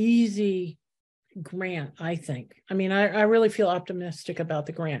easy grant, I think. I really feel optimistic about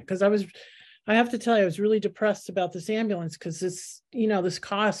the grant because I have to tell you, I was really depressed about this ambulance because this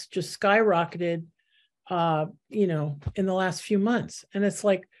cost just skyrocketed, in the last few months. And it's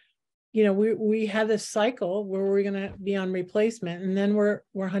like, we had this cycle where we're going to be on replacement and then we're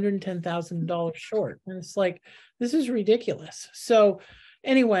 $110,000 short. And it's like, this is ridiculous. So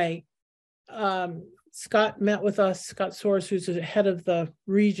anyway, Scott met with us, Scott Soares, who's the head of the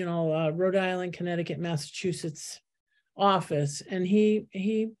regional Rhode Island, Connecticut, Massachusetts office. And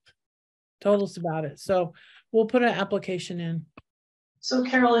he told us about it. So we'll put an application in. So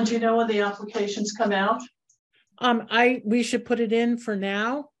Carolyn, do you know when the applications come out? We should put it in for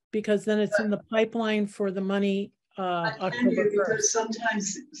now because then it's in the pipeline for the money October 1st. Because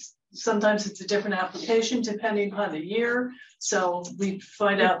sometimes it's a different application depending upon the year. So we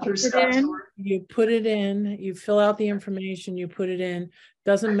find out through Scott's work. You put it in, you fill out the information, you put it in.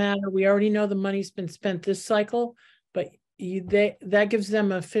 Doesn't matter. We already know the money's been spent this cycle, but that gives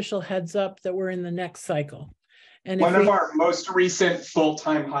them official heads up that we're in the next cycle. And one of our most recent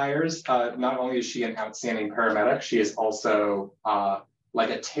full-time hires, not only is she an outstanding paramedic, she is also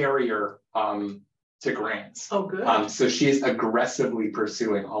like a terrier to grants. Oh, good. So she is aggressively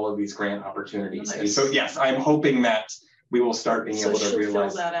pursuing all of these grant opportunities. Nice. And so, yes, I'm hoping that we will start being able to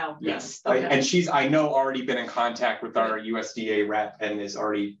realize. Fill that out. Yes, okay. and she's, I know, already been in contact with our USDA rep and is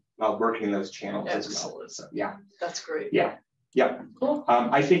already working those channels as well. So, yeah. That's great. Yeah, yeah. Cool.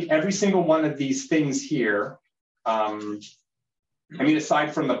 I think every single one of these things here, I mean,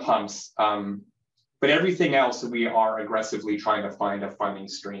 aside from the pumps, but everything else, we are aggressively trying to find a funding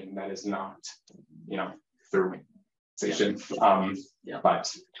stream that is not, through station.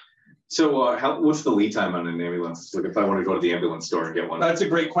 But So what's the lead time on an ambulance? Like if I want to go to the ambulance store and get one? that's a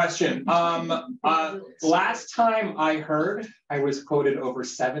great question. Last time I heard, I was quoted over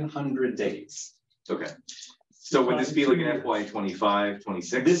 700 days. Okay. So would this be like an FY 25,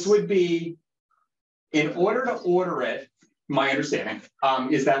 26? This would be, in order to order it, my understanding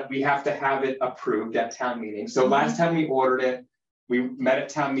is that we have to have it approved at town meeting. So last time we ordered it, we met at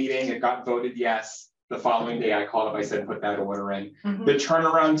town meeting, it got voted yes. The following day I called up, I said, put that order in. The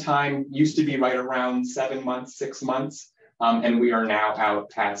turnaround time used to be right around 7 months, 6 months. And we are now out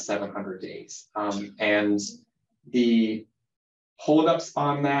past 700 days. And the holdups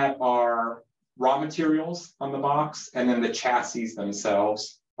on that are raw materials on the box and then the chassis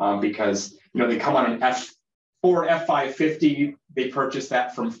themselves, because they come on an F4 F550, they purchased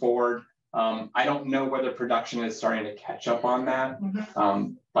that from Ford. I don't know whether production is starting to catch up on that,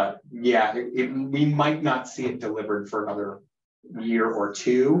 but yeah, we might not see it delivered for another year or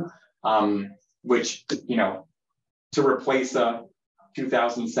two, which, to replace a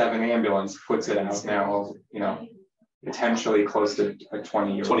 2007 ambulance puts it out now, potentially close to a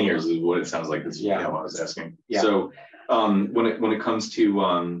 20 years. 20 years is what it sounds like. That's what I was asking. Yeah. So when it comes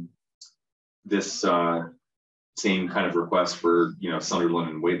to this same kind of request for Sunderland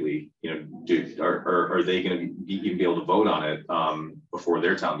and Whately, are they going to even be able to vote on it before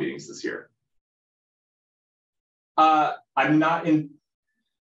their town meetings this year? I'm not in.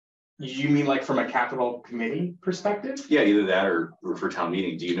 You mean like from a capital committee perspective? Yeah, either that or for town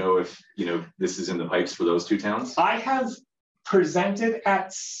meeting. Do you know if this is in the pipes for those two towns? I have presented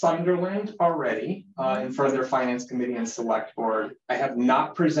at Sunderland already in front of their finance committee and select board. I have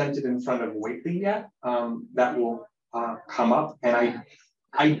not presented in front of Whately yet. That will come up, and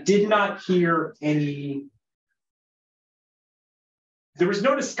I did not hear any. There was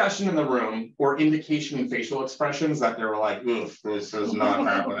no discussion in the room or indication in facial expressions that they were like, this is not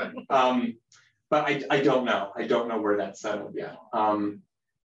happening. But I don't know. I don't know where that's settled yet.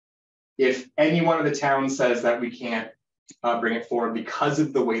 If any one of the towns says that we can't bring it forward because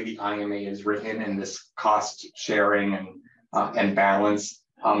of the way the IMA is written and this cost sharing and balance,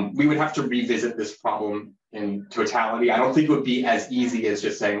 we would have to revisit this problem in totality. I don't think it would be as easy as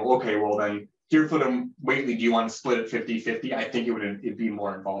just saying, okay, well then, Deerfield and Whately, do you want to split it 50-50? I think it'd be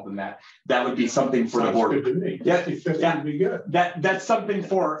more involved in that. That would be something for the board. Yeah, 50-50 would be good. That's something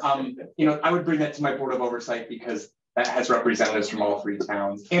for I would bring that to my board of oversight because that has representatives from all three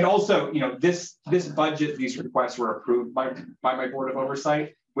towns. And also, this budget, these requests were approved by my board of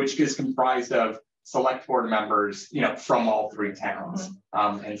oversight, which is comprised of select board members, from all three towns.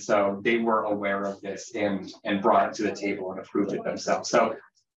 And so they were aware of this and brought it to the table and approved it themselves. So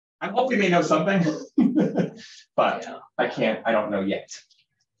I'm hoping they know something, but I don't know yet.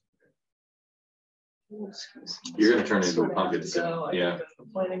 You're going to turn into a pumpkin soon. Yeah.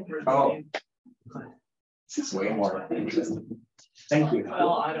 Oh, this is way more interesting. Thank you.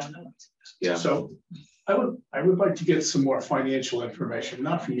 Well, I don't know. Yeah. So I would like to get some more financial information,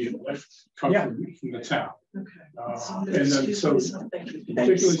 not from you, but from the town. Okay. And then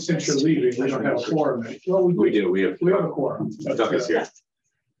particularly since you're leaving, we don't have a quorum. Well, We do. We have a quorum. Duck is here.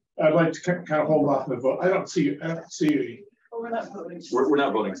 I'd like to kind of hold off on the vote. I don't see any. We're not voting. We're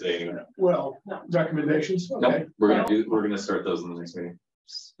not voting today anyway. Well, recommendations. Okay. Nope. We're gonna start those in the next meeting.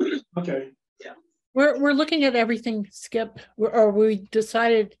 Okay. We're looking at everything, Skip, we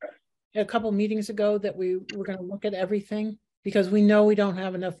decided a couple meetings ago that we were going to look at everything because we know we don't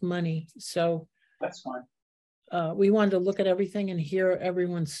have enough money. So that's fine. We wanted to look at everything and hear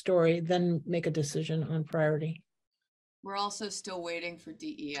everyone's story, then make a decision on priority. We're also still waiting for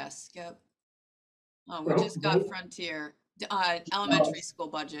DES, Skip. We just got Frontier, elementary school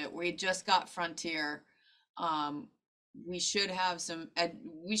budget. We just got Frontier. we should have some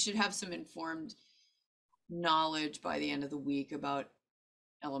informed knowledge by the end of the week about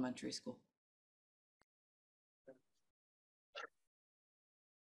elementary school.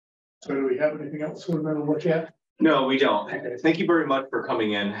 So do we have anything else we're going to look at? No, we don't. Thank you very much for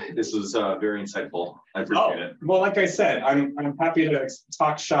coming in. This was very insightful. I appreciate it. Well, like I said, I'm happy to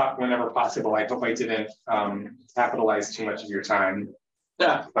talk shop whenever possible. I hope I didn't capitalize too much of your time.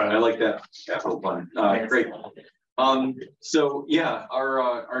 Yeah, I like that. Capital fun. Great. So yeah,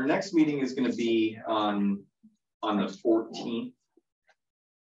 our next meeting is going to be on the 14th.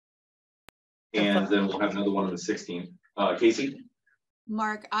 And then we'll have another one on the 16th. Casey?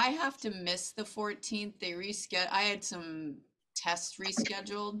 Mark, I have to miss the 14th. They rescheduled. I had some tests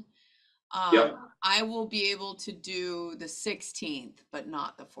rescheduled. Yep. I will be able to do the 16th, but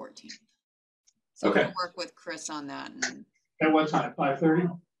not the 14th. So Okay. I'll work with Chris on that. And At what time? 5:30?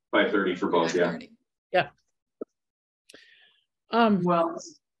 5:30 for both, yeah. 5:30. Yeah. Well,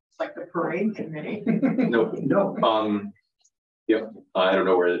 it's like the parade committee. Nope. No. Yep. I don't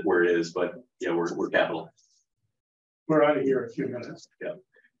know where it is, but yeah, we're capital. We're out of here in a few minutes. Yeah.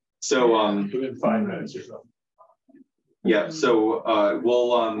 So Within 5 minutes or so. yeah, so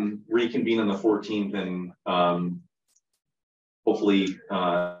we'll reconvene on the 14th and hopefully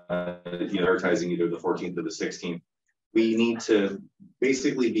advertising either the 14th or the 16th. We need to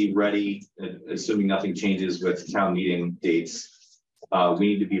basically be ready, assuming nothing changes with town meeting dates. We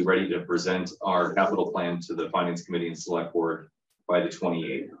need to be ready to present our capital plan to the Finance Committee and Select Board by the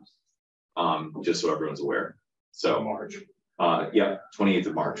 28th. Just so everyone's aware. So March. Yeah, 28th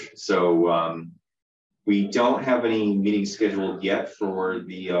of March. So we don't have any meetings scheduled yet for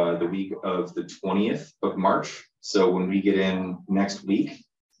the week of the 20th of March. So when we get in next week,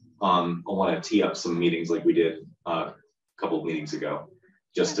 I want to tee up some meetings like we did a couple of meetings ago,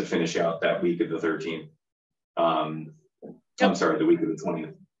 just to finish out that week of the 13th. I'm sorry, the week of the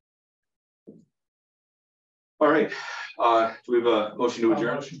 20th. All right. Do we have a motion to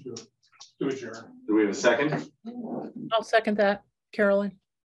adjourn? Motion to adjourn. Do we have a second? I'll second that, Carolyn.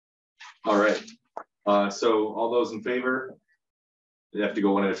 All right. So all those in favor? You have to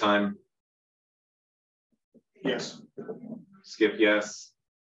go one at a time. Yes. Skip, yes.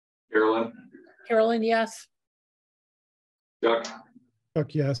 Carolyn? Carolyn, yes. Chuck?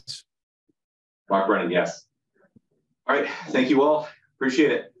 Chuck, yes. Mark Brennan, yes. All right. Thank you all.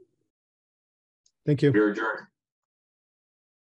 Appreciate it. Thank you. You're adjourned.